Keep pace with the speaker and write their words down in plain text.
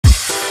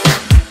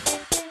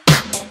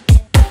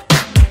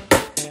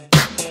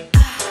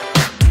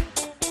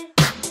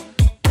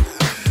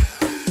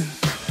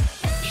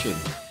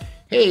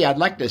Hey, I'd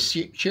like to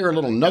share a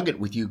little nugget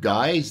with you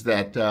guys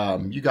that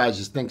you guys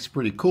just think is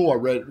pretty cool.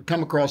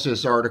 Come across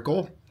this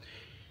article.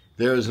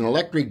 There's an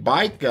electric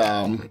bike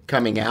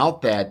coming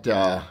out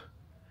that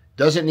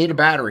doesn't need a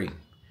battery,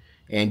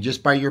 and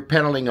just by your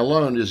pedaling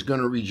alone is going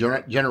to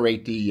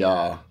regenerate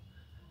the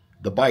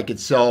bike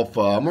itself.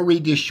 I'm gonna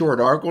read this short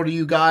article to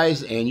you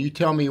guys, and you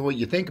tell me what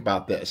you think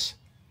about this.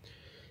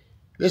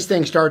 This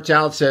thing starts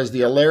out, says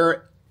the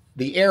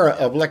era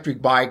of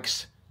electric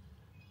bikes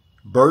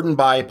burdened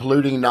by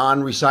polluting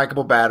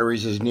non-recyclable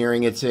batteries is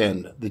nearing its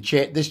end.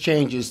 This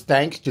change is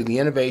thanks to the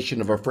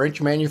innovation of a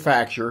French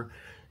manufacturer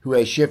who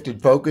has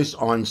shifted focus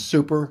on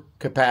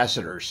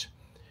supercapacitors.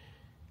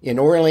 In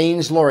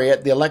Orleans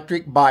Lafayette, the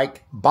electric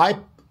bike,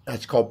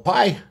 that's called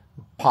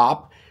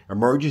Pi-Pop,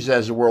 emerges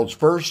as the world's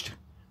first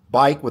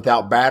bike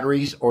without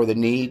batteries or the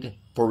need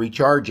for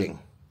recharging.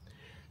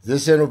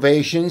 This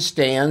innovation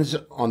stands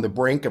on the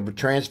brink of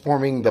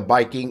transforming the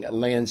biking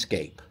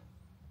landscape.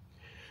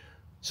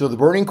 So the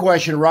burning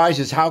question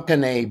arises, how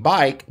can a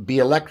bike be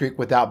electric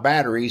without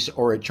batteries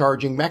or a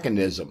charging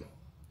mechanism?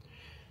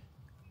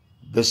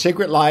 The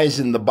secret lies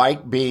in the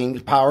bike being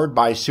powered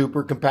by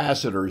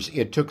supercapacitors.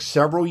 It took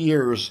several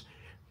years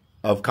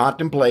of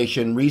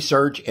contemplation,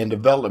 research, and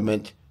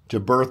development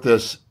to birth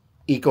this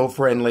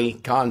eco-friendly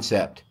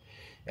concept.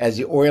 As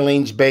the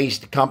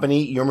Orleans-based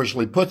company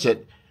humorously puts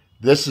it,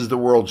 this is the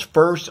world's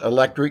first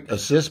electric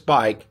assist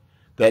bike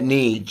that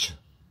needs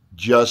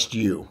just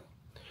you.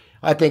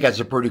 I think that's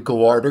a pretty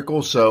cool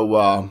article.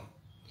 So,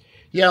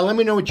 yeah, let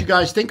me know what you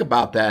guys think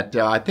about that.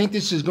 I think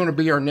this is going to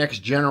be our next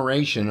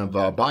generation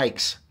of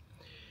bikes.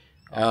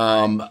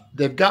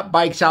 They've got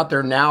bikes out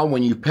there now.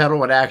 When you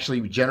pedal, it actually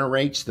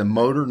generates the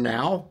motor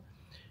now.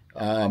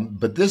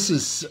 But this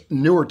is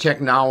newer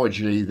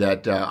technology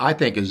that I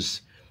think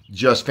is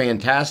just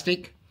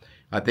fantastic.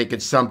 I think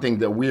it's something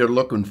that we are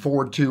looking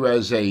forward to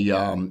as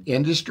a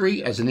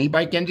industry, as an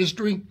e-bike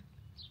industry.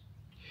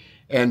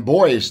 And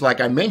boys, like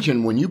I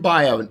mentioned, when you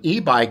buy an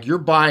e-bike, you're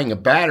buying a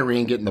battery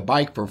and getting the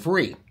bike for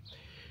free.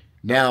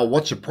 Now,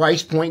 what's the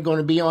price point going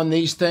to be on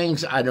these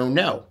things? I don't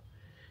know.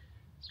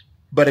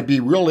 But it'd be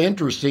real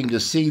interesting to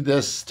see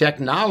this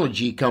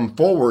technology come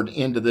forward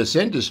into this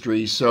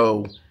industry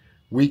so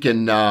we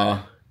can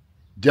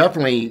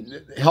definitely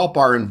help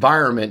our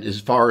environment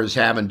as far as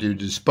having to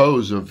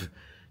dispose of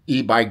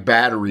e-bike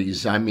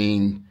batteries. I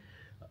mean,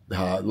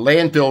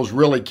 landfills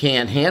really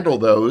can't handle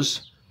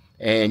those,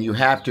 and you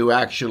have to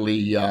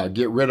actually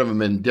get rid of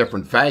them in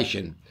different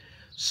fashion.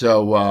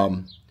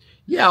 So,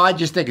 yeah, I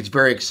just think it's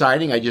very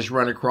exciting. I just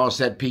run across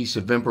that piece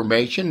of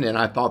information, and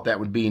I thought that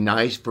would be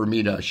nice for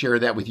me to share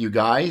that with you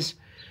guys.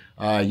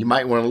 You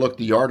might want to look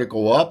the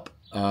article up.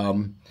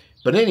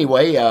 But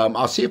anyway,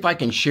 I'll see if I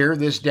can share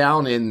this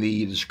down in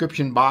the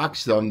description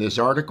box on this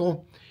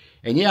article.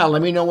 And yeah,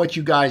 let me know what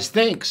you guys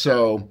think.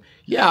 So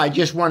yeah, I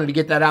just wanted to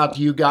get that out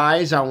to you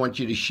guys. I want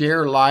you to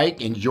share,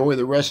 like, enjoy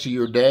the rest of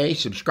your day.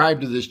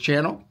 Subscribe to this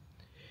channel.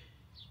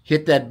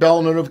 Hit that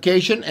bell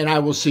notification, and I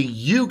will see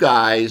you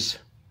guys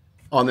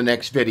on the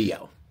next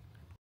video.